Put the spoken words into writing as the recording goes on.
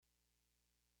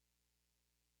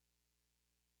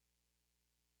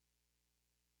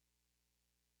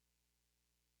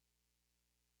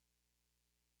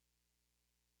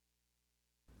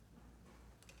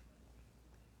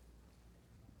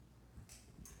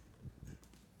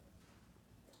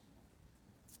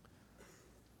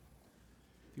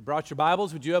You brought your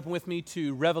Bibles, would you open with me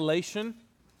to Revelation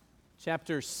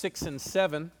chapters 6 and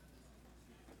 7?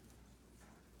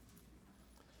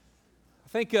 I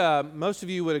think most of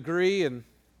you would agree and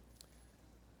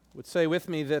would say with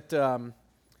me that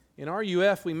in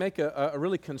RUF we make a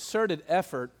really concerted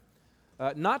effort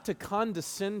not to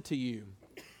condescend to you.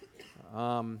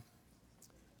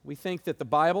 We think that the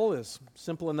Bible is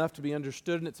simple enough to be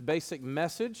understood in its basic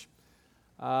message.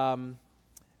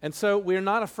 And so we're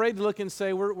not afraid to look and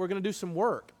say we're going to do some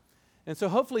work. And so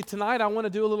hopefully tonight I want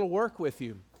to do a little work with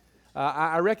you.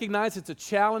 I recognize it's a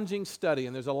challenging study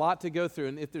and there's a lot to go through.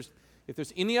 And if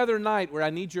there's any other night where I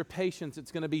need your patience,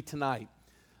 it's going to be tonight.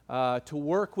 To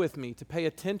work with me, to pay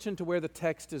attention to where the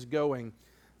text is going,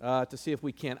 to see if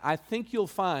we can. I think you'll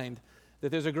find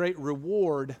that there's a great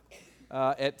reward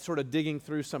at sort of digging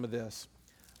through some of this.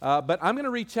 But I'm going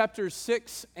to read chapters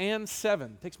 6 and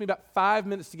 7. It takes me about 5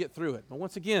 minutes to get through it. But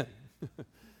once again,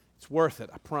 it's worth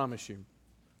it, I promise you.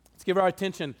 Let's give our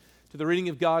attention to the reading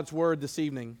of God's Word this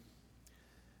evening.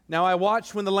 Now I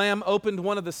watched when the Lamb opened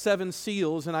one of the 7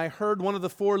 seals, and I heard one of the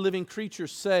 4 living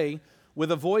creatures say,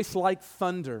 with a voice like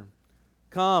thunder,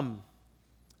 "Come."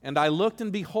 And I looked,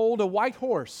 and behold, a white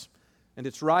horse, and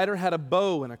its rider had a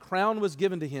bow, and a crown was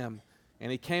given to him,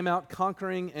 and he came out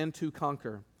conquering and to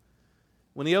conquer.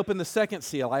 When he opened the 2nd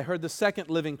seal, I heard the 2nd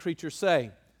living creature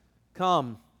say,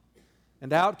 "Come."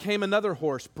 And out came another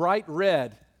horse, bright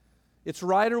red. Its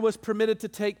rider was permitted to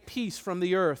take peace from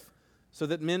the earth, so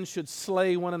that men should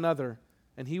slay one another,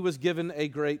 and he was given a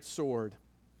great sword.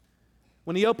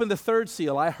 When he opened the 3rd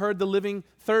seal, I heard the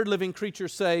 3rd living creature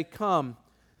say, "Come."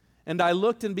 And I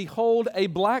looked, and behold, a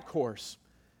black horse,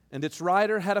 and its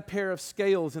rider had a pair of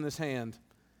scales in his hand.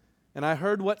 And I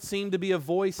heard what seemed to be a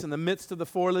voice in the midst of the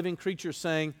 4 living creatures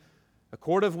saying, "A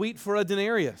quart of wheat for a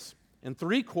denarius, and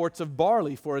 3 quarts of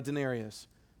barley for a denarius,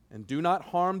 and do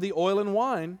not harm the oil and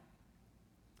wine."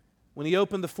 When he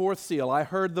opened the 4th seal, I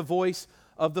heard the voice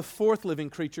of the 4th living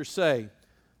creature say,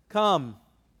 "Come."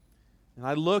 And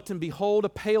I looked, and behold, a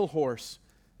pale horse,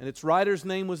 and its rider's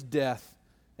name was Death,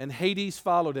 and Hades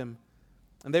followed him.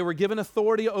 And they were given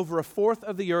authority over a fourth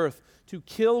of the earth to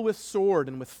kill with sword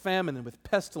and with famine and with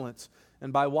pestilence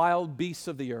and by wild beasts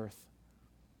of the earth.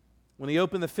 When he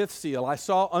opened the 5th seal, I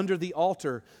saw under the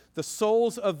altar the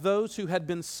souls of those who had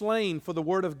been slain for the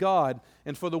word of God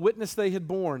and for the witness they had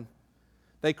borne.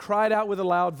 They cried out with a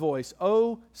loud voice,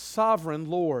 "O sovereign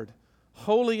Lord,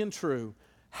 holy and true,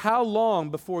 how long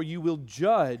before you will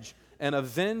judge and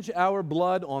avenge our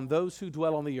blood on those who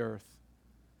dwell on the earth?"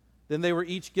 Then they were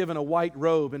each given a white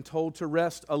robe and told to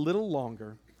rest a little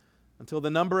longer until the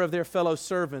number of their fellow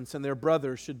servants and their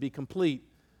brothers should be complete,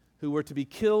 who were to be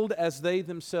killed as they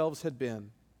themselves had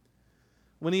been.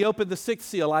 When he opened the 6th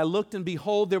seal, I looked, and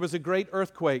behold, there was a great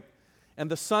earthquake, and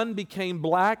the sun became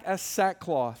black as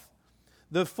sackcloth.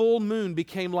 The full moon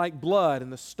became like blood,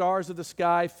 and the stars of the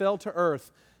sky fell to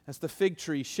earth as the fig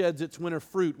tree sheds its winter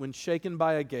fruit when shaken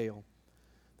by a gale.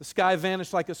 The sky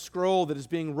vanished like a scroll that is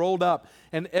being rolled up,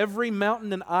 and every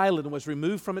mountain and island was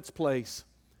removed from its place.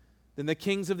 Then the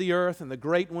kings of the earth, and the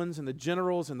great ones, and the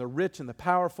generals, and the rich, and the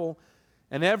powerful,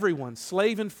 and everyone,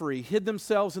 slave and free, hid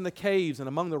themselves in the caves and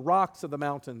among the rocks of the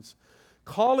mountains,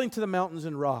 calling to the mountains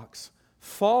and rocks,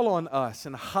 "Fall on us,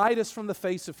 and hide us from the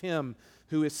face of him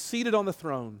who is seated on the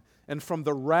throne, and from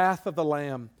the wrath of the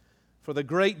Lamb. For the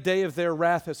great day of their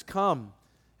wrath has come,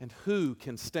 and who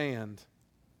can stand?"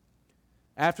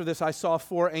 After this, I saw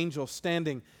 4 angels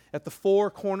standing at the 4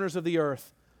 corners of the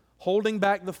earth, holding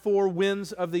back the 4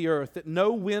 winds of the earth, that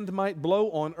no wind might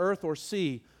blow on earth or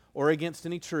sea or against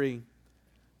any tree.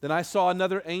 Then I saw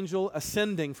another angel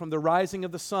ascending from the rising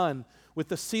of the sun with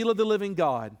the seal of the living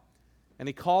God. And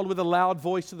he called with a loud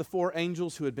voice to the 4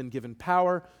 angels who had been given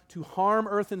power to harm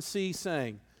earth and sea,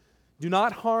 saying, "Do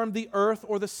not harm the earth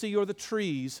or the sea or the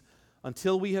trees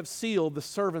until we have sealed the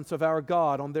servants of our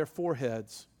God on their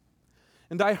foreheads."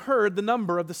 And I heard the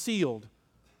number of the sealed,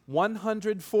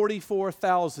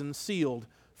 144,000 sealed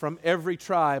from every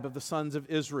tribe of the sons of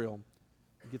Israel.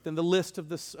 Get then the list of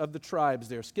the tribes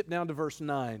there. Skip down to verse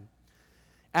 9.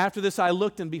 After this I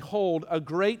looked, and behold, a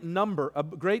great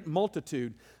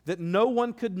multitude that no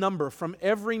one could number, from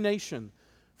every nation,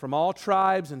 from all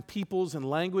tribes and peoples and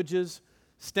languages,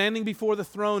 standing before the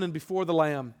throne and before the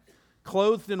Lamb,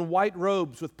 clothed in white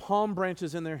robes with palm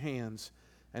branches in their hands,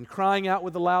 and crying out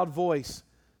with a loud voice,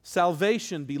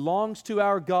 "Salvation belongs to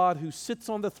our God who sits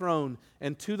on the throne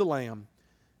and to the Lamb."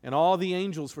 And all the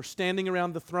angels were standing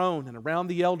around the throne and around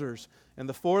the elders and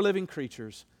the 4 living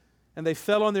creatures. And they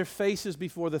fell on their faces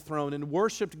before the throne and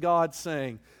worshiped God,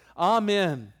 saying,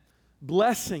 "Amen.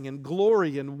 blessing and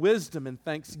glory and wisdom and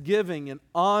thanksgiving and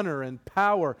honor and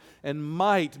power and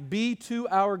might be to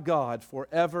our God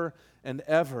forever and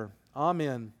ever.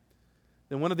 Amen.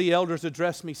 Then one of the elders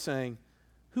addressed me, saying,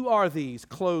 Who are these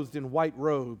clothed in white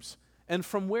robes, and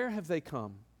from where have they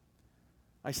come?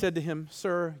 I said to him,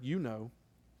 Sir, you know.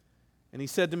 And he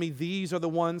said to me, These are the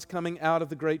ones coming out of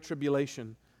the great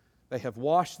tribulation. They have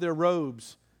washed their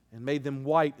robes and made them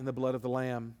white in the blood of the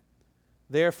Lamb.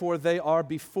 Therefore they are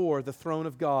before the throne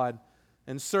of God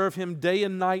and serve Him day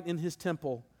and night in His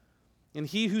temple. And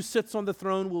He who sits on the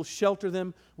throne will shelter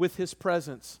them with His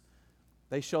presence.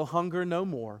 They shall hunger no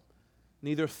more,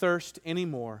 neither thirst any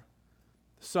more.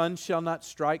 The sun shall not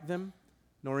strike them,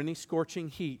 nor any scorching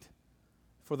heat.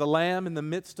 For the Lamb in the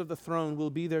midst of the throne will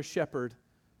be their shepherd,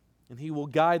 and He will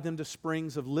guide them to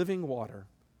springs of living water.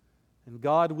 And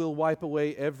God will wipe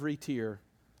away every tear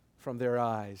from their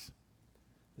eyes.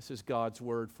 This is God's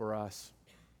word for us.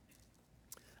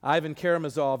 Ivan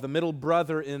Karamazov, the middle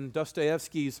brother in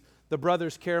Dostoevsky's The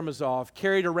Brothers Karamazov,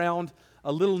 carried around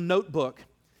a little notebook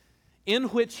in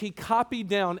which he copied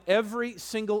down every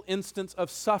single instance of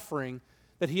suffering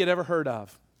that he had ever heard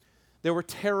of. There were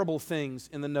terrible things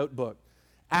in the notebook: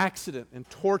 accident and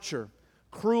torture,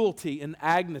 cruelty and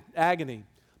agony,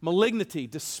 malignity,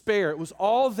 despair. It was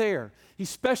all there. He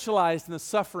specialized in the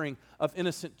suffering of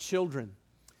innocent children.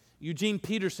 Eugene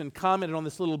Peterson commented on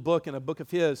this little book in a book of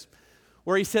his,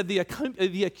 where he said the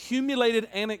accumulated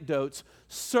anecdotes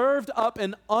served up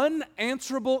an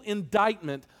unanswerable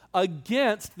indictment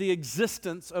against the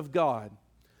existence of God.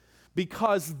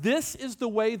 Because this is the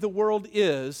way the world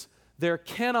is, there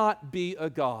cannot be a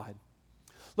God.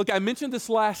 Look, I mentioned this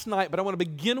last night, but I want to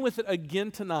begin with it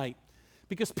again tonight,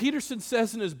 because Peterson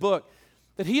says in his book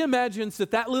that he imagines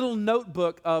that little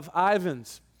notebook of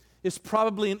Ivan's is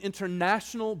probably an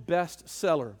international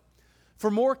bestseller.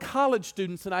 For more college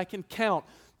students than I can count,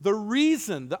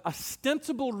 the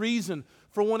ostensible reason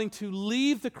for wanting to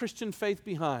leave the Christian faith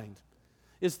behind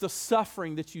is the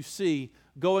suffering that you see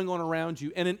going on around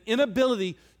you and an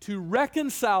inability to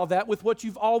reconcile that with what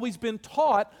you've always been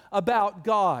taught about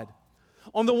God.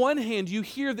 On the one hand, you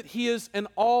hear that He is an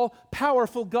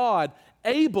all-powerful God,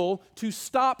 able to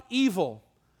stop evil.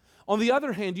 On the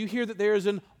other hand, you hear that there is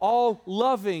an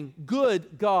all-loving,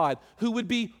 good God who would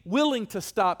be willing to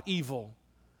stop evil.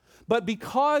 But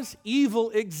because evil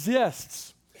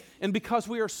exists, and because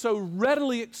we are so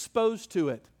readily exposed to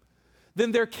it,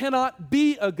 then there cannot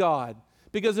be a God.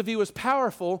 Because if He was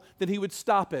powerful, then He would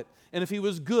stop it. And if He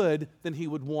was good, then He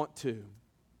would want to.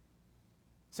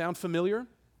 Sound familiar?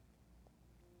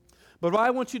 But what I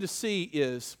want you to see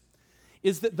is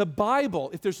that the Bible,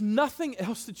 if there's nothing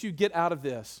else that you get out of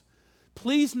this,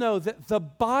 please know that the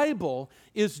Bible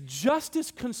is just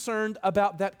as concerned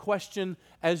about that question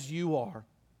as you are,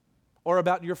 or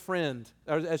about your friend,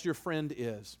 or as your friend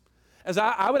is. As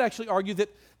I would actually argue that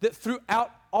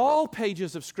throughout all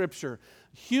pages of Scripture,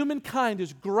 humankind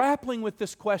is grappling with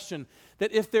this question,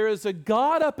 that if there is a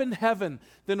God up in heaven,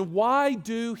 then why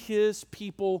do His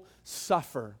people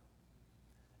suffer?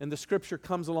 And the Scripture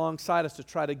comes alongside us to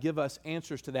try to give us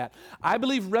answers to that. I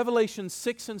believe Revelation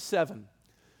 6 and 7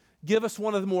 give us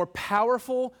one of the more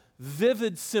powerful,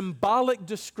 vivid, symbolic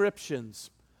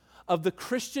descriptions of the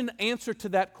Christian answer to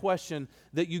that question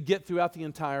that you get throughout the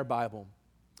entire Bible.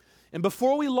 And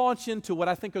before we launch into what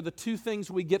I think are the two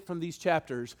things we get from these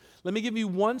chapters, let me give you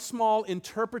one small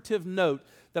interpretive note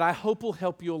that I hope will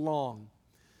help you along.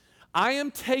 I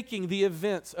am taking the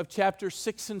events of chapters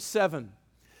 6 and 7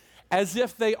 as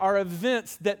if they are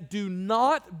events that do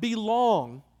not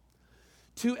belong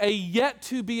to a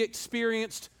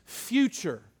yet-to-be-experienced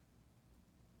future.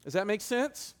 Does that make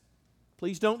sense?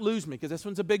 Please don't lose me, because this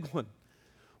one's a big one.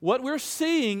 What we're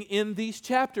seeing in these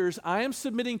chapters, I am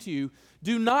submitting to you,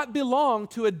 do not belong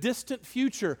to a distant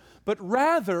future, but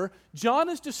rather, John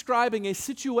is describing a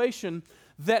situation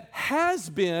that has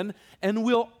been and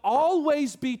will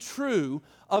always be true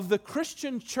of the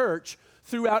Christian church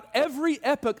throughout every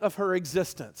epoch of her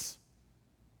existence.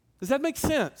 Does that make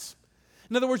sense?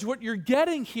 In other words, what you're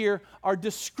getting here are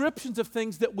descriptions of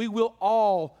things that we will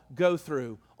all go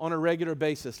through on a regular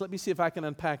basis. Let me see if I can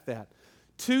unpack that.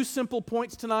 2 simple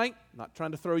points tonight. I'm not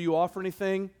trying to throw you off or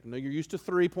anything. I know you're used to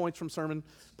 3 points from sermon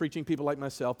preaching people like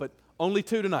myself, but only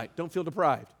 2 tonight. Don't feel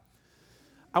deprived.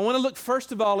 I want to look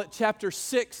first of all at chapter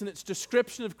 6 and its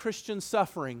description of Christian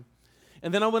suffering.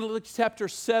 And then I want to look at chapter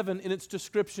 7 in its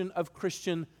description of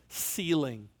Christian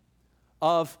sealing,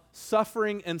 of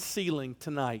suffering and sealing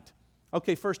tonight.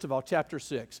 Okay, first of all, chapter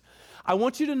 6. I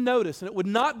want you to notice, and it would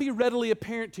not be readily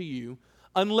apparent to you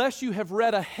unless you have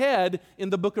read ahead in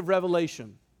the book of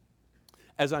Revelation,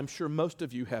 as I'm sure most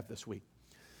of you have this week.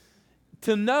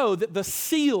 to know that the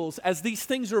seals, as these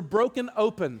things are broken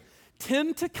open,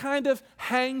 tend to kind of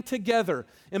hang together.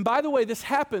 And by the way, this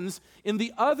happens in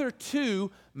the other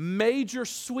two major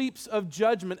sweeps of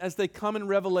judgment as they come in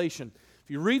Revelation. If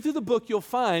you read through the book, you'll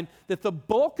find that the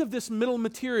bulk of this middle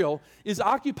material is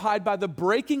occupied by the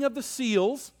breaking of the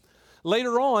seals,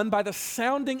 later on by the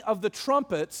sounding of the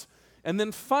trumpets, and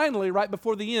then finally, right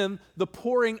before the end, the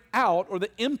pouring out or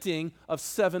the emptying of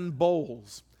 7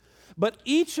 bowls. But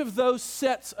each of those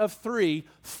sets of 3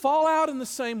 fall out in the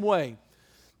same way.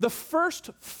 The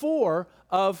first 4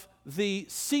 of the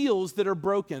seals that are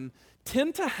broken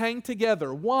tend to hang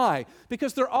together. Why?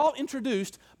 Because they're all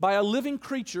introduced by a living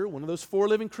creature, one of those 4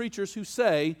 living creatures who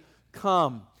say,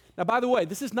 "Come." Now, by the way,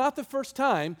 this is not the first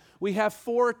time we have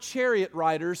 4 chariot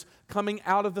riders coming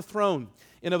out of the throne.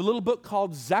 In a little book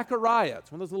called Zechariah,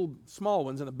 it's one of those little small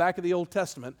ones in the back of the Old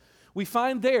Testament, we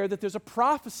find there that there's a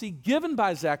prophecy given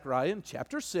by Zechariah in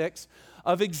chapter 6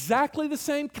 of exactly the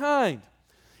same kind.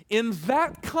 In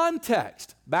that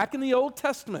context, back in the Old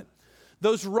Testament,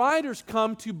 those riders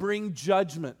come to bring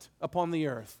judgment upon the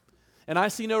earth. And I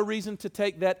see no reason to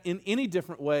take that in any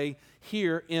different way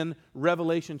here in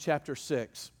Revelation chapter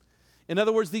 6. In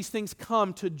other words, these things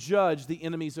come to judge the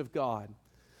enemies of God.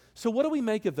 So what do we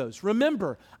make of those?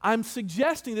 Remember, I'm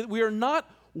suggesting that we are not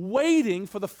waiting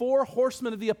for the 4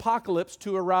 horsemen of the apocalypse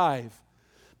to arrive,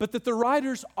 but that the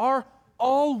riders are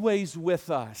always with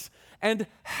us and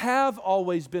have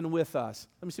always been with us.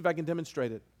 Let me see if I can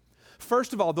demonstrate it.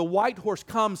 First of all, the white horse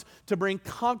comes to bring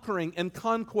conquering and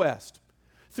conquest.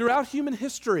 Throughout human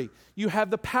history, you have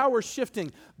the power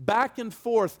shifting back and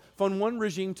forth from one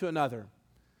regime to another.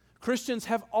 Christians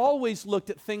have always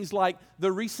looked at things like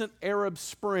the recent Arab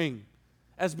Spring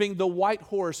as being the white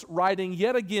horse riding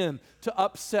yet again to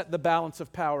upset the balance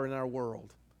of power in our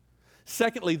world.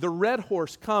 Secondly, the red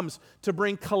horse comes to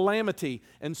bring calamity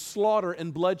and slaughter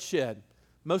and bloodshed.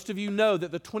 Most of you know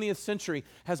that the 20th century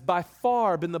has by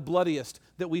far been the bloodiest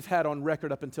that we've had on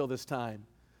record up until this time.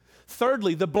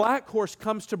 Thirdly, the black horse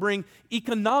comes to bring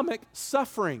economic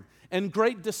suffering and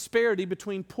great disparity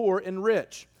between poor and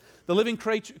rich. The living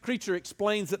creature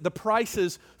explains that the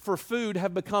prices for food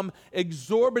have become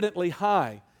exorbitantly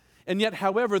high. And yet,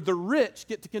 however, the rich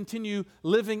get to continue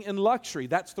living in luxury.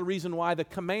 That's the reason why the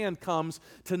command comes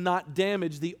to not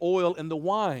damage the oil and the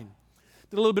wine.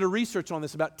 Did a little bit of research on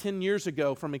this about 10 years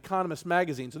ago from Economist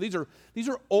magazine. So these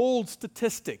are old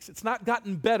statistics. It's not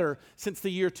gotten better since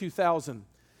the year 2000.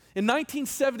 In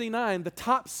 1979, the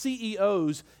top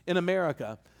CEOs in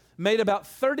America made about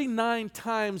 39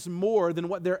 times more than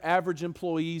what their average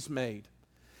employees made.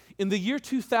 In the year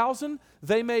 2000,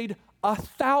 they made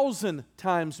 1,000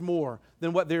 times more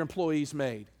than what their employees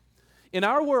made. In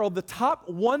our world, the top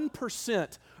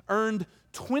 1% earned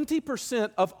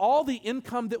 20% of all the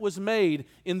income that was made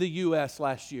in the U.S.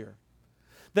 last year.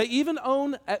 They even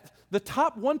the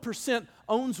top 1%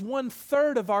 owns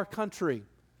 1/3 of our country.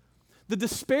 The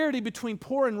disparity between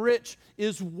poor and rich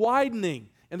is widening,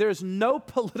 and there is no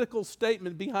political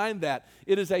statement behind that.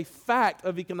 It is a fact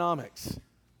of economics.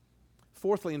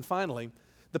 Fourthly and finally,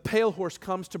 the pale horse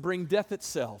comes to bring death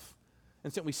itself.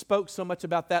 And since we spoke so much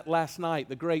about that last night,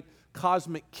 the great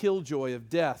cosmic killjoy of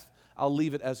death, I'll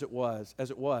leave it as it was.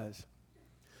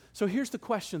 So here's the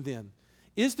question then.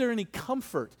 Is there any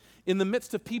comfort in the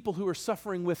midst of people who are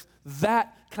suffering with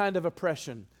that kind of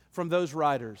oppression from those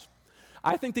riders?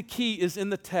 I think the key is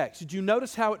in the text. Did you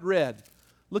notice how it read?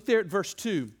 Look there at verse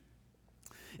 2.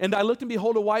 And I looked, and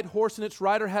behold, a white horse, and its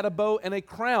rider had a bow, and a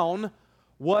crown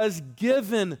was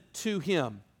given to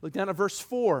him. Look down at verse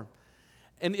 4.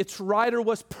 And its rider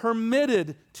was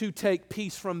permitted to take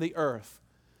peace from the earth.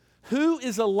 Who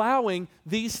is allowing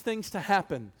these things to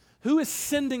happen? Who is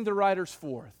sending the riders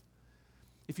forth?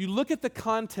 If you look at the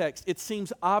context, it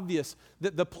seems obvious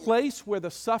that the place where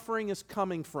the suffering is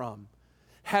coming from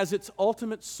has its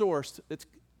ultimate source. It's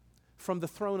from the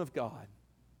throne of God.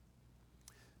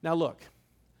 Now look,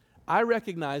 I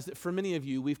recognize that for many of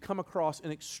you, we've come across an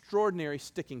extraordinary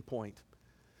sticking point.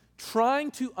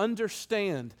 Trying to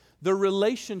understand the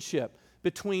relationship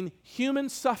between human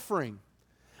suffering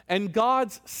and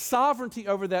God's sovereignty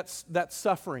over that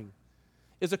suffering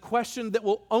is a question that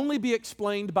will only be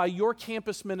explained by your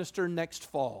campus minister next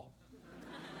fall.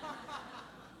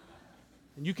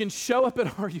 And you can show up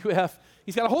at RUF.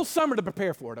 He's got a whole summer to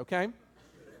prepare for it, okay?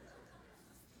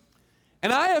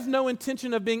 And I have no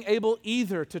intention of being able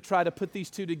either to try to put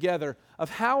these two together, of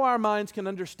how our minds can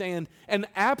understand an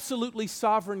absolutely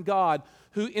sovereign God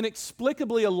who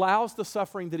inexplicably allows the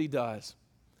suffering that he does.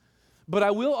 But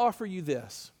I will offer you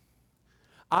this.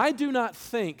 I do not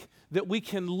think that we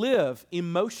can live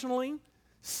emotionally,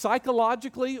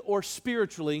 psychologically, or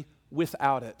spiritually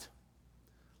without it.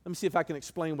 Let me see if I can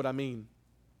explain what I mean.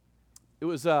 It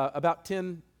was about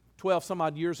 10, 12 some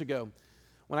odd years ago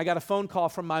when I got a phone call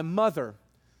from my mother,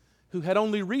 who had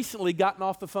only recently gotten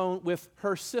off the phone with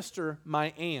her sister,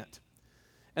 my aunt.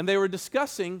 And they were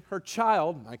discussing her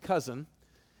child, my cousin,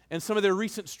 and some of their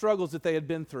recent struggles that they had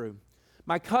been through.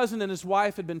 My cousin and his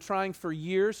wife had been trying for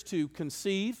years to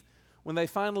conceive when they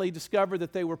finally discovered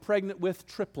that they were pregnant with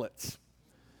triplets.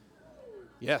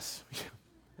 Yes.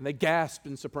 And they gasped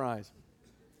in surprise.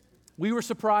 We were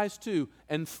surprised too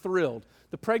and thrilled.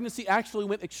 The pregnancy actually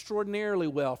went extraordinarily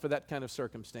well for that kind of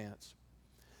circumstance.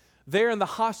 There in the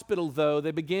hospital, though,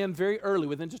 they began very early,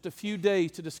 within just a few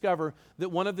days, to discover that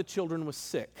one of the children was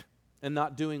sick and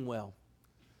not doing well.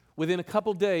 Within a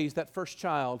couple days, that first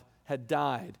child had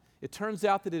died. It turns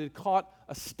out that it had caught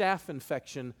a staph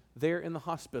infection there in the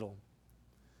hospital.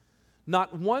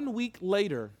 Not 1 week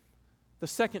later, the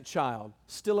second child,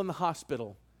 still in the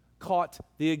hospital, caught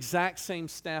the exact same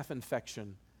staph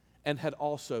infection and had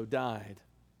also died.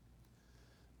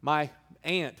 My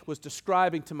aunt was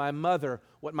describing to my mother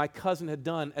what my cousin had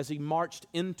done as he marched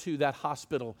into that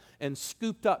hospital and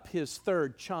scooped up his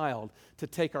third child to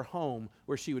take her home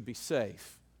where she would be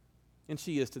safe. And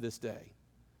she is to this day.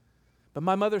 But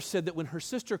my mother said that when her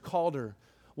sister called her,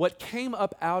 what came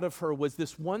up out of her was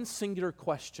this one singular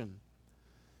question.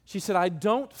 She said, I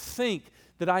don't think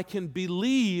that I can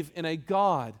believe in a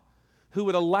God who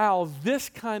would allow this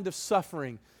kind of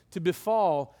suffering to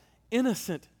befall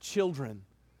innocent children,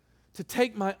 to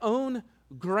take my own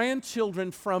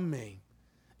grandchildren from me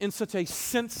in such a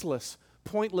senseless,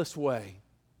 pointless way.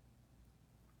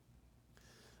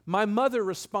 My mother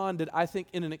responded, I think,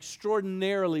 in an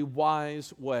extraordinarily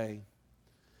wise way,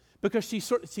 because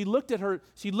she looked at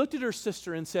her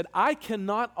sister and said, I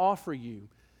cannot offer you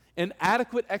an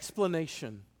adequate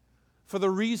explanation for the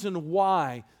reason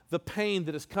why the pain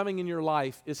that is coming in your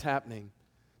life is happening.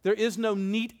 There is no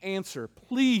neat answer.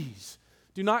 Please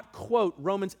do not quote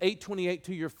Romans 8:28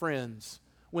 to your friends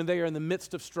when they are in the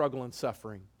midst of struggle and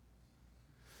suffering.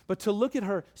 But she looked at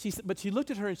her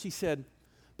and she said,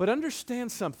 but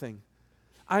understand something.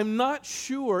 I'm not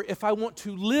sure if I want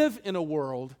to live in a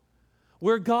world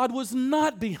where God was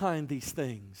not behind these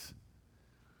things.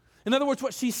 In other words,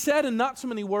 what she said in not so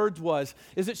many words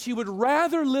is that she would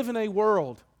rather live in a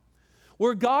world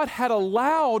where God had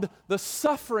allowed the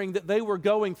suffering that they were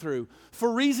going through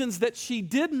for reasons that she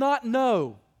did not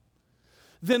know,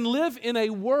 than live in a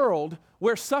world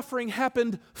where suffering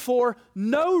happened for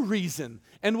no reason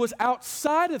and was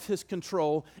outside of His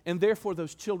control, and therefore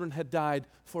those children had died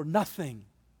for nothing.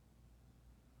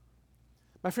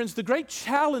 My friends, the great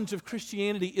challenge of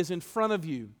Christianity is in front of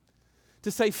you,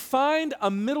 to say find a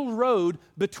middle road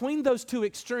between those two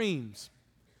extremes.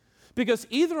 Because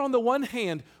either on the one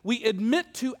hand, we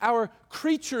admit to our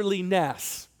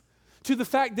creatureliness, to the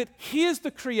fact that He is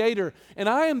the creator and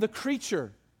I am the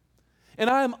creature, and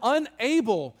I am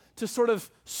unable to sort of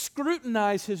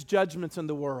scrutinize His judgments in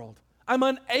the world. I'm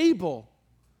unable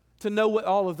to know what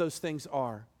all of those things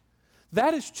are.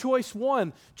 That is choice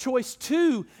one. Choice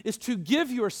two is to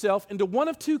give yourself into one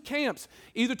of two camps,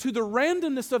 either to the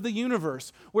randomness of the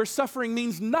universe, where suffering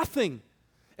means nothing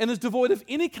and is devoid of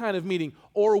any kind of meaning,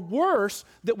 or worse,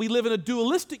 that we live in a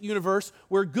dualistic universe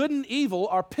where good and evil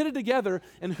are pitted together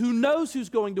and who knows who's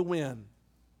going to win.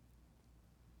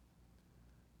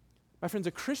 My friends,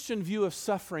 a Christian view of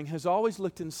suffering has always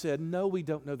looked and said, no, we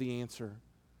don't know the answer.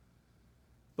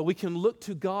 But we can look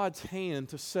to God's hand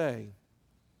to say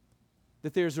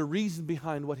that there's a reason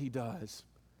behind what He does.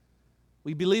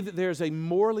 We believe that there's a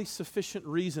morally sufficient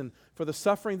reason for the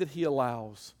suffering that He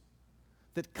allows,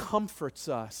 that comforts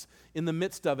us in the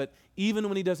midst of it, even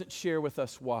when He doesn't share with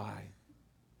us why.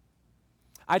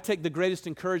 I take the greatest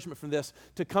encouragement from this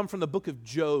to come from the book of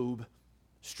Job.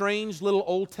 Strange little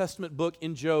Old Testament book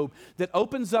in Job that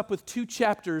opens up with 2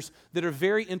 chapters that are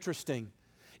very interesting.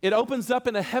 It opens up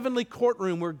in a heavenly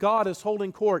courtroom where God is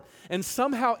holding court and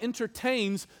somehow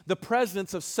entertains the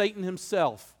presence of Satan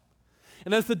himself.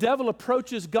 And as the devil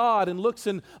approaches God and looks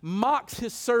and mocks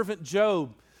his servant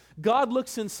Job, God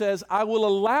looks and says, I will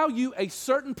allow you a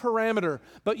certain parameter,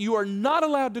 but you are not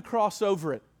allowed to cross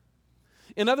over it.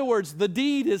 In other words, the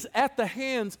deed is at the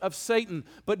hands of Satan,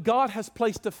 but God has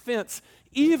placed a fence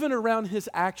even around his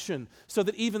action so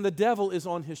that even the devil is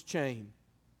on his chain.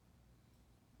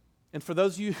 And for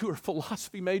those of you who are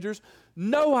philosophy majors,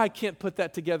 no, I can't put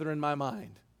that together in my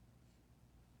mind.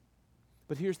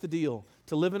 But here's the deal.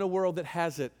 To live in a world that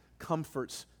has it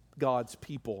comforts God's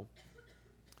people.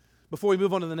 Before we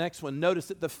move on to the next one, notice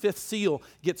that the 5th seal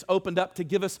gets opened up to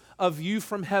give us a view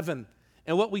from heaven.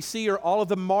 And what we see are all of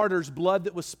the martyrs' blood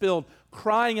that was spilled,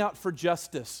 crying out for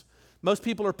justice. Most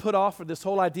people are put off with this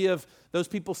whole idea of those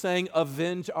people saying,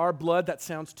 avenge our blood. That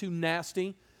sounds too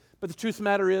nasty. But the truth of the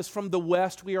matter is, from the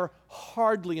West, we are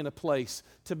hardly in a place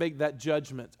to make that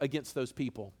judgment against those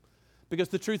people. Because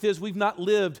the truth is, we've not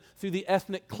lived through the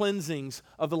ethnic cleansings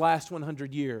of the last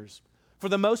 100 years. For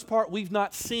the most part, we've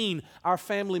not seen our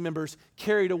family members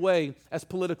carried away as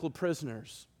political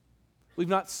prisoners. We've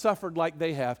not suffered like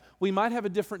they have. We might have a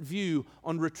different view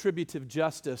on retributive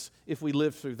justice if we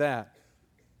lived through that.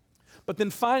 But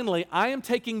then finally, I am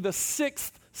taking the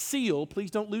sixth seal, please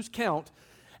don't lose count,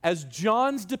 as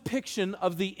John's depiction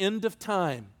of the end of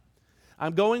time.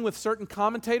 I'm going with certain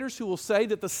commentators who will say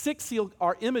that the sixth seal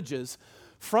are images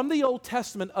from the Old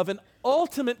Testament of an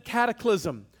ultimate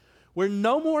cataclysm where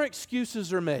no more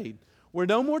excuses are made, where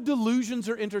no more delusions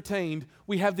are entertained.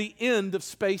 We have the end of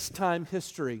space-time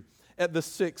history at the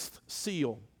sixth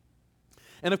seal.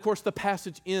 And of course, the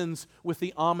passage ends with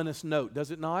the ominous note,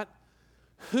 does it not?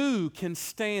 Who can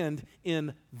stand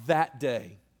in that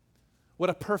day?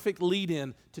 What a perfect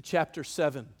lead-in to chapter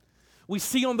 7. We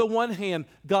see on the one hand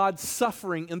God's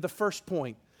suffering in the first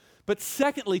point. But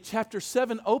secondly, chapter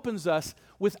 7 opens us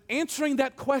with answering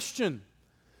that question.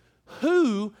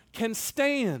 Who can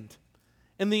stand?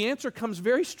 And the answer comes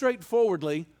very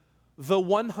straightforwardly, the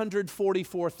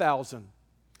 144,000.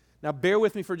 Now bear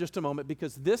with me for just a moment,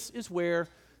 because this is where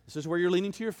you're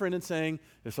leaning to your friend and saying,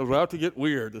 it's about to get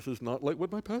weird. This is not like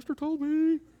what my pastor told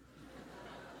me.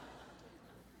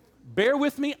 Bear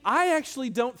with me. I actually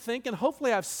don't think, and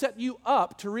hopefully I've set you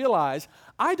up to realize,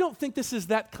 I don't think this is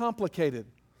that complicated.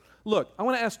 Look, I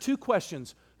want to ask two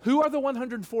questions. Who are the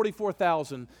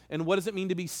 144,000, and what does it mean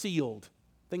to be sealed?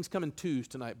 Things come in twos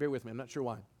tonight. Bear with me. I'm not sure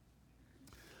why.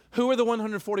 Who are the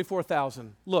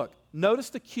 144,000? Look, notice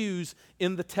the cues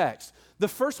in the text. The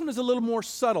first one is a little more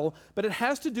subtle, but it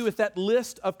has to do with that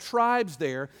list of tribes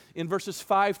there in verses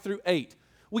 5 through 8.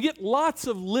 We get lots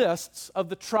of lists of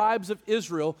the tribes of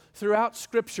Israel throughout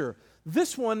Scripture.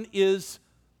 This one is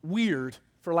weird,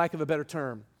 for lack of a better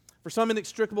term. For some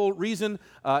inextricable reason,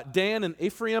 Dan and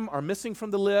Ephraim are missing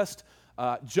from the list.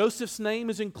 Joseph's name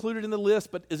is included in the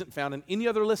list, but isn't found in any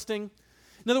other listing.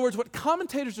 In other words, what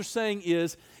commentators are saying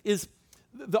is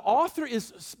the author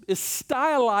is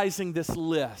stylizing this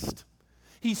list.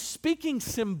 He's speaking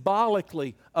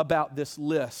symbolically about this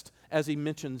list as he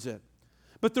mentions it.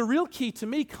 But the real key to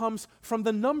me comes from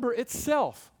the number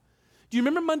itself. Do you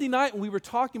remember Monday night when we were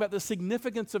talking about the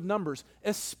significance of numbers,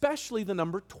 especially the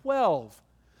number 12?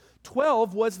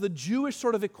 12 was the Jewish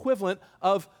sort of equivalent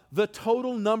of the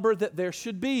total number that there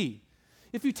should be.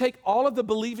 If you take all of the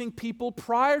believing people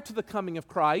prior to the coming of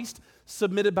Christ,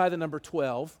 submitted by the number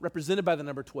 12, represented by the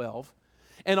number 12,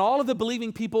 and all of the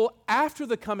believing people after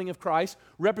the coming of Christ,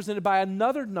 represented by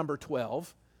another number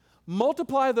 12,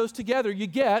 multiply those together, you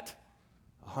get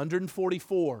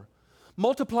 144.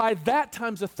 Multiply that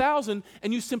times 1,000,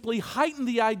 and you simply heighten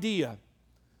the idea.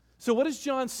 So what is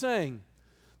John saying?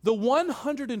 The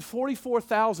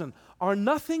 144,000 are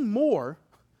nothing more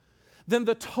than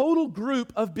the total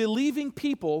group of believing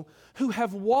people who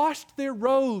have washed their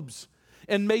robes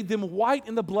and made them white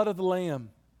in the blood of the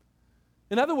Lamb.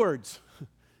 In other words,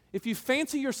 if you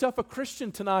fancy yourself a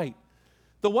Christian tonight,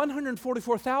 the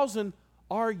 144,000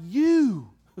 are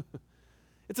you.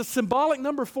 It's a symbolic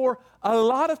number for a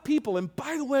lot of people. And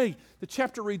by the way, the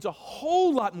chapter reads a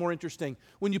whole lot more interesting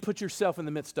when you put yourself in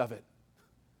the midst of it.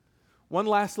 One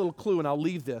last little clue, and I'll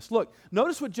leave this. Look,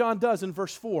 notice what John does in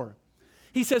verse 4.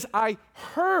 He says, I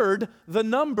heard the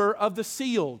number of the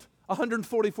sealed,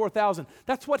 144,000.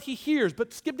 That's what he hears,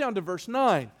 but skip down to verse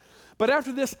 9. But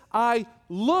after this, I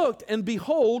looked, and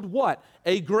behold, what?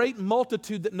 A great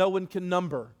multitude that no one can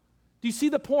number. Do you see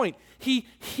the point? He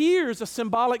hears a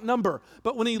symbolic number,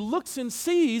 but when he looks and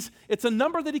sees, it's a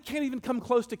number that he can't even come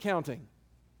close to counting.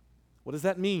 What does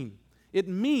that mean? It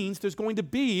means there's going to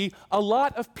be a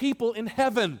lot of people in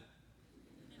heaven.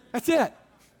 That's it.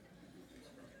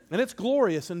 And it's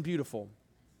glorious and beautiful.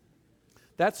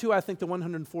 That's who I think the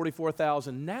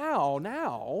 144,000.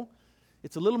 Now,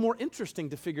 it's a little more interesting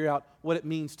to figure out what it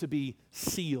means to be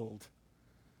sealed.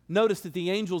 Notice that the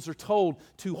angels are told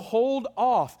to hold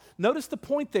off. Notice the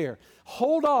point there.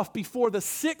 Hold off before the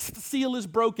sixth seal is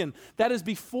broken. That is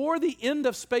before the end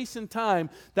of space and time.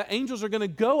 The angels are going to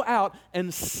go out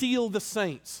and seal the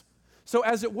saints. So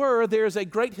as it were, there is a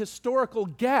great historical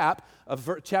gap of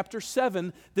chapter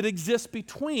 7 that exists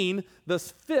between the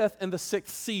fifth and the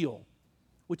sixth seal,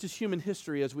 which is human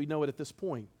history as we know it at this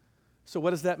point. So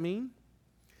what does that mean?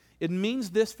 It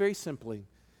means this very simply,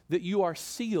 that you are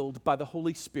sealed by the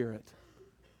Holy Spirit.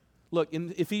 Look,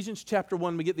 in Ephesians chapter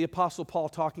 1, we get the Apostle Paul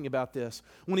talking about this.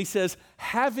 When he says,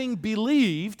 having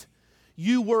believed,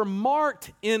 You were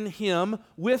marked in him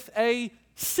with a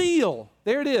seal.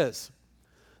 There it is.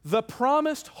 The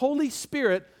promised Holy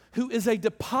Spirit, who is a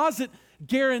deposit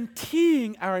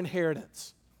guaranteeing our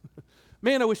inheritance.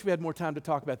 Man, I wish we had more time to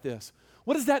talk about this.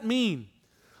 What does that mean?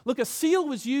 Look, a seal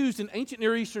was used in ancient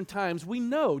Near Eastern times. We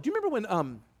know. Do you remember when,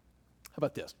 how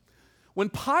about this? When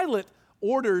Pilate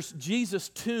orders Jesus'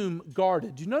 tomb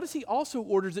guarded, do you notice he also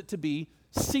orders it to be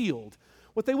sealed?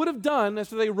 What they would have done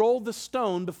after they rolled the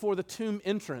stone before the tomb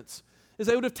entrance is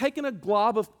they would have taken a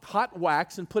glob of hot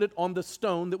wax and put it on the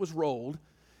stone that was rolled,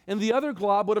 and the other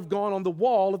glob would have gone on the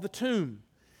wall of the tomb.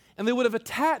 And they would have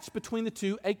attached between the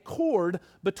two a cord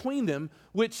between them,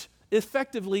 which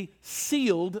effectively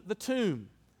sealed the tomb.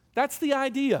 That's the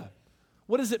idea.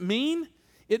 What does it mean?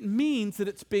 It means that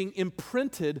it's being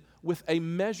imprinted with a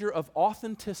measure of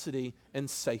authenticity and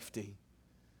safety.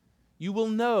 You will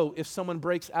know if someone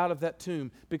breaks out of that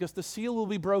tomb because the seal will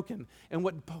be broken. And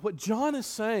what John is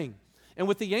saying and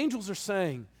what the angels are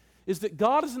saying is that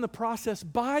God is in the process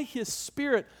by His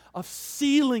Spirit of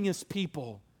sealing His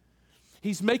people.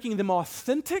 He's making them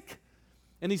authentic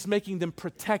and He's making them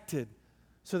protected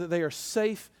so that they are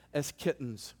safe as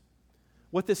kittens.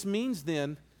 What this means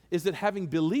then is that having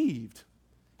believed,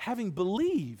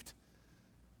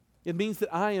 it means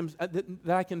that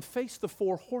I can face the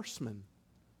four horsemen.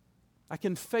 I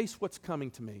can face what's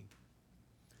coming to me.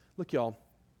 Look, y'all,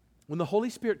 when the Holy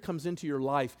Spirit comes into your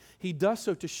life, He does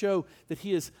so to show that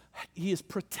He is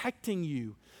protecting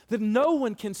you, that no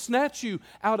one can snatch you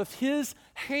out of His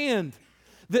hand,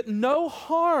 that no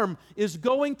harm is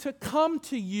going to come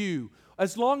to you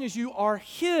as long as you are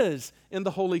His in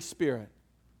the Holy Spirit.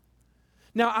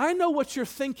 Now, I know what you're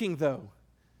thinking, though.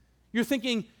 You're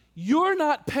thinking, you're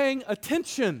not paying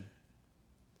attention.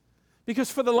 Because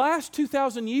for the last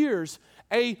 2,000 years,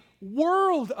 a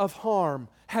world of harm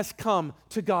has come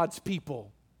to God's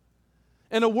people.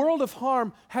 And a world of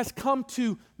harm has come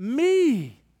to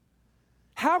me.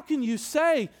 How can you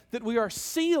say that we are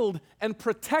sealed and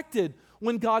protected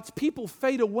when God's people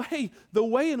fade away the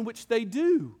way in which they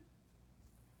do?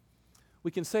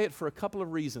 We can say it for a couple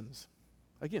of reasons.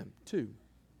 Again, two.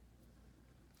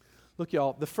 Look,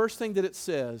 y'all, the first thing that it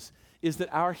says is that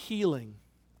our healing,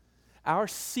 our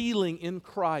sealing in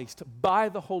Christ by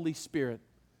the Holy Spirit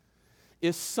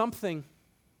is something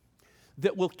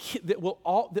that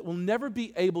will never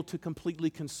be able to completely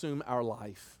consume our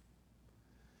life.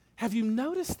 Have you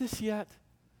noticed this yet?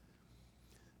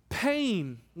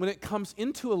 Pain, when it comes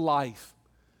into a life,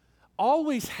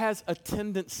 always has a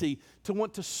tendency to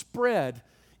want to spread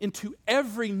into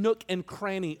every nook and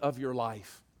cranny of your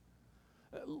life.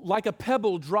 Like a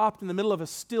pebble dropped in the middle of a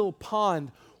still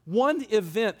pond, one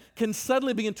event can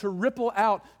suddenly begin to ripple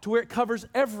out to where it covers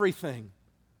everything.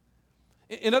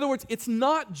 In other words, it's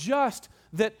not just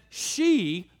that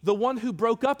she, the one who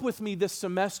broke up with me this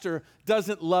semester,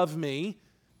 doesn't love me.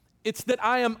 It's that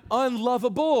I am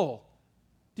unlovable.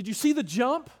 Did you see the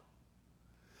jump?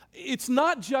 It's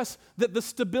not just that the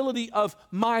stability of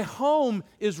my home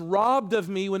is robbed of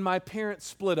me when my parents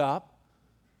split up,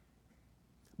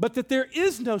 but that there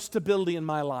is no stability in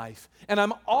my life. And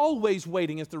I'm always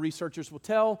waiting, as the researchers will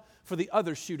tell, for the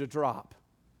other shoe to drop.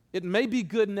 It may be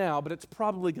good now, but it's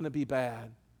probably going to be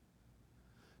bad.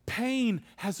 Pain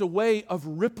has a way of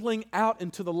rippling out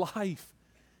into the life.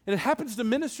 And it happens to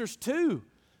ministers too.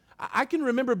 I can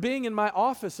remember being in my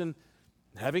office and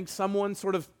having someone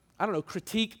sort of,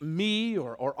 critique me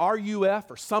or RUF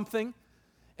or something.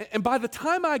 And by the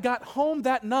time I got home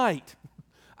that night,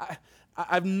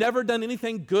 I've never done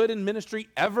anything good in ministry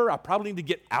ever. I probably need to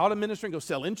get out of ministry and go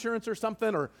sell insurance or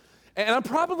something. And I'm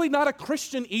probably not a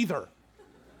Christian either.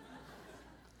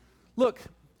 Look,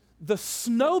 the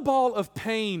snowball of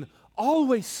pain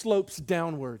always slopes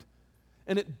downward.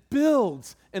 And it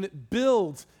builds and it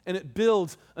builds and it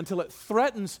builds until it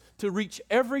threatens to reach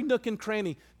every nook and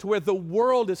cranny to where the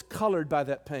world is colored by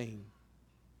that pain.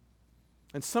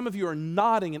 And some of you are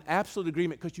nodding in absolute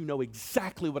agreement because you know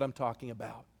exactly what I'm talking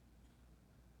about.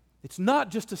 It's not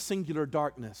just a singular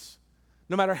darkness.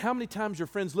 No matter how many times your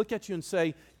friends look at you and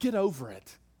say, get over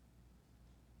it.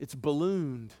 It's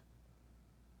ballooned.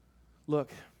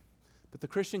 Look, but the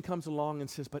Christian comes along and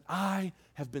says, but I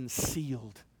have been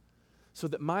sealed so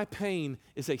that my pain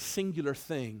is a singular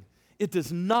thing. It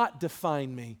does not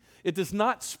define me. It does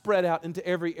not spread out into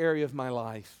every area of my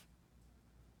life.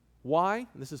 Why?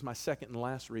 And this is my second and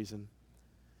last reason.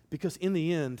 Because in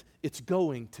the end, it's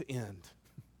going to end.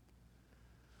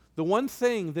 The one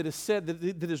thing that is said,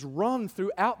 that is rung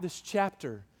throughout this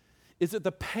chapter, is that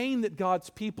the pain that God's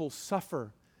people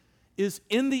suffer is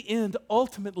in the end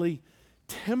ultimately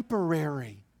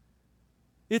temporary.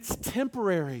 It's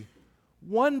temporary.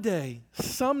 one day,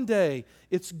 someday,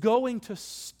 it's going to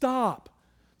stop.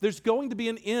 There's going to be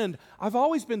an end. I've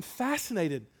always been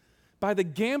fascinated by the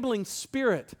gambling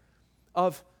spirit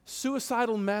of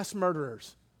suicidal mass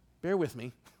murderers. Bear with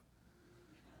me.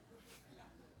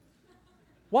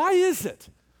 Why is it?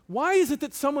 Why is it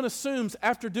that someone assumes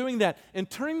after doing that and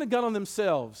turning the gun on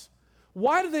themselves,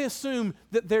 why do they assume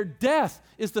that their death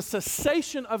is the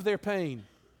cessation of their pain?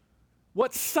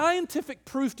 What scientific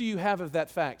proof do you have of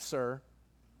that fact, sir?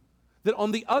 That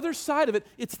on the other side of it,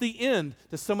 it's the end.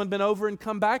 Has someone been over and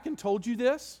come back and told you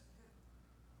this?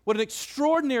 What an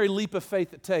extraordinary leap of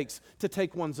faith it takes to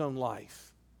take one's own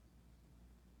life.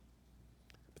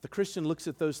 But the Christian looks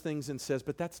at those things and says,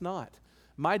 but that's not.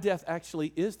 My death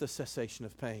actually is the cessation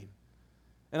of pain.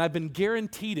 And I've been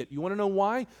guaranteed it. You want to know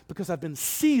why? Because I've been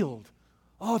sealed.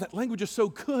 Oh, that language is so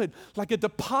good. Like a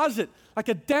deposit, like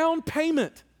a down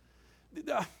payment.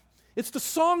 It's the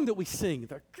song that we sing.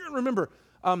 I can't remember.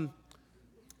 In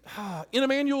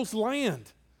Emmanuel's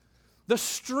land. The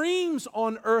streams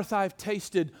on earth I've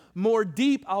tasted, more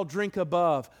deep I'll drink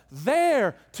above.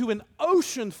 There to an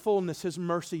ocean fullness His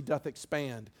mercy doth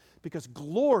expand. Because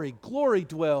glory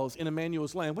dwells in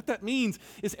Emmanuel's land. What that means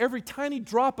is every tiny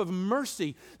drop of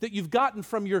mercy that you've gotten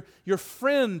from your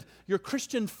friend, your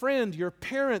Christian friend, your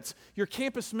parents, your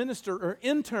campus minister or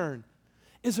intern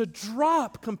is a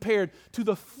drop compared to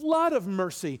the flood of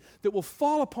mercy that will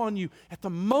fall upon you at the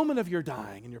moment of your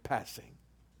dying and your passing.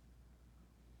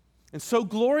 And so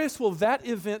glorious will that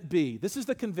event be. This is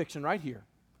the conviction right here.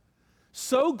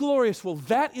 So glorious will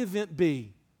that event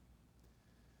be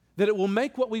that it will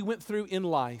make what we went through in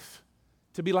life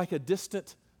to be like a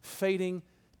distant, fading,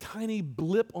 tiny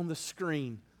blip on the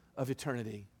screen of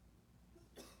eternity.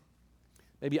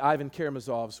 Maybe Ivan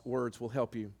Karamazov's words will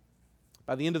help you.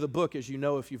 By the end of the book, as you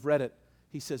know if you've read it,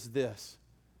 he says this.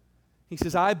 He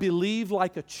says, I believe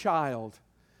like a child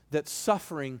that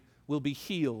suffering will be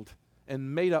healed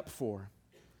and made up for,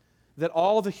 that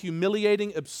all the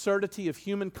humiliating absurdity of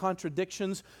human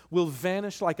contradictions will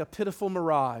vanish like a pitiful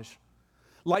mirage,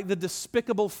 like the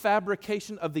despicable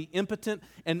fabrication of the impotent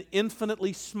and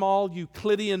infinitely small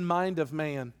Euclidean mind of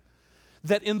man,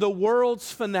 that in the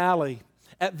world's finale,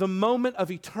 at the moment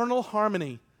of eternal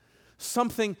harmony,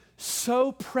 something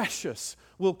so precious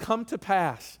will come to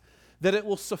pass that it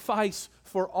will suffice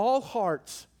for all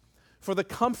hearts, for the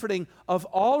comforting of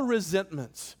all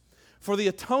resentments, for the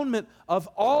atonement of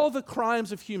all the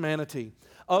crimes of humanity,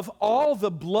 of all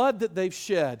the blood that they've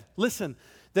shed. Listen,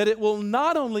 that it will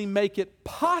not only make it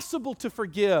possible to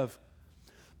forgive,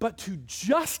 but to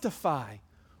justify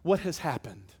what has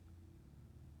happened.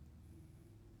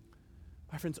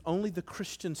 My friends, only the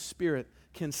Christian spirit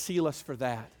can seal us for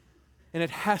that. And it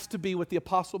has to be what the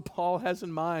Apostle Paul has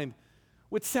in mind,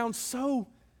 which sounds so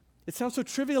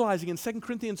trivializing in 2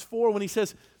 Corinthians 4 when he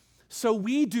says, so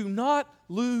we do not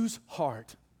lose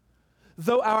heart.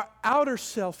 Though our outer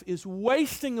self is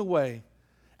wasting away,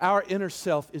 our inner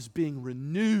self is being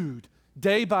renewed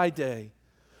day by day.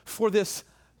 For this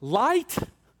light,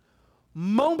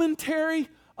 momentary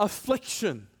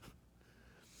affliction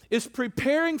is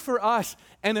preparing for us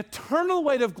an eternal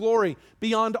weight of glory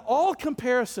beyond all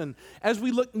comparison as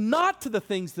we look not to the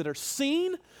things that are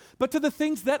seen, but to the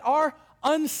things that are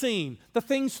unseen, the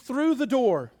things through the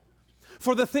door.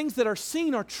 For the things that are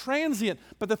seen are transient,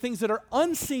 but the things that are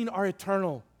unseen are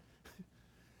eternal. I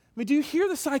mean, do you hear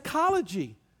the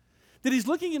psychology? That he's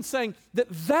looking and saying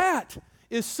that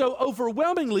is so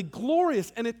overwhelmingly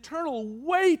glorious, an eternal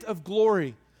weight of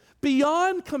glory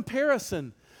beyond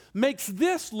comparison makes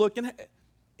this look, and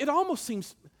it almost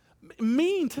seems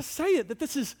mean to say it, that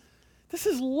this is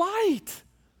light.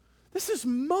 This is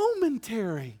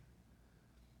momentary.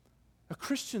 A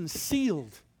Christian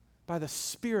sealed by the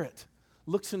Spirit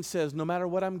looks and says, no matter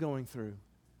what I'm going through,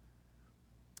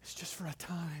 it's just for a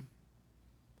time.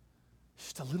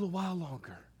 Just a little while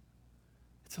longer.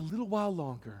 It's a little while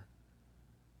longer.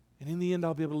 And in the end,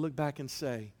 I'll be able to look back and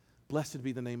say, blessed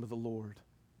be the name of the Lord.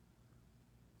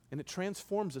 And it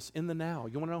transforms us in the now.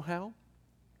 You want to know how?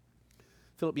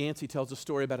 Philip Yancey tells a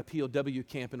story about a POW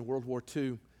camp in World War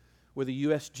II where the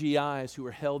U.S. GIs who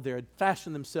were held there had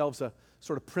fashioned themselves a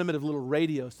sort of primitive little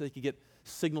radio so they could get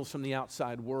signals from the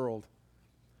outside world.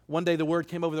 One day the word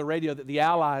came over the radio that the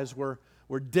Allies were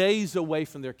days away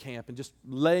from their camp and just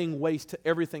laying waste to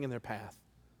everything in their path.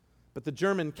 But the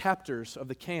German captors of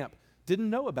the camp didn't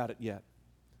know about it yet.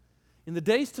 In the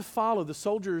days to follow, the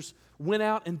soldiers went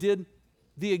out and did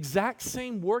the exact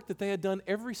same work that they had done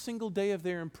every single day of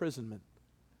their imprisonment.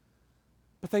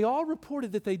 But they all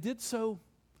reported that they did so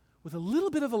with a little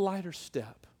bit of a lighter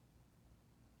step.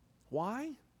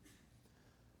 Why?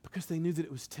 Because they knew that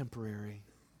it was temporary.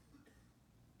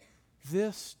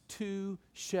 This too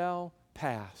shall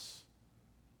pass.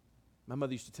 My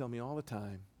mother used to tell me all the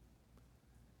time.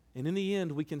 And in the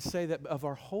end, we can say that of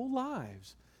our whole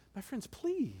lives. My friends,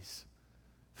 please,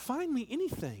 find me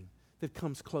anything that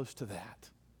comes close to that,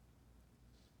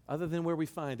 other than where we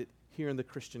find it here in the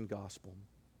Christian gospel.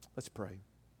 Let's pray.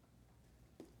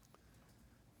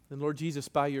 And Lord Jesus,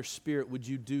 by your Spirit, would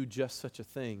you do just such a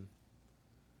thing?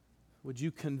 Would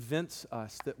you convince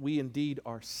us that we indeed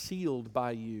are sealed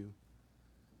by you?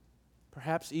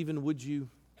 Perhaps even would you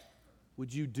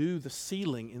do the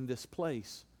sealing in this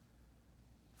place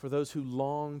for those who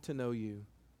long to know you,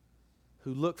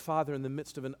 who look, Father, in the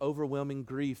midst of an overwhelming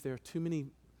grief. There are too many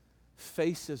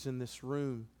faces in this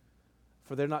room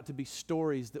for there not to be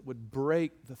stories that would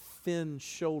break the thin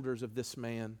shoulders of this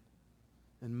man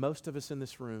and most of us in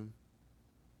this room.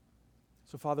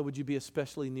 So, Father, would you be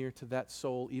especially near to that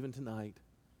soul even tonight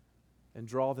and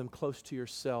draw them close to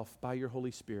yourself by your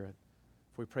Holy Spirit?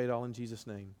 For we pray it all in Jesus'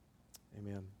 name.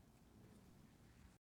 Amen.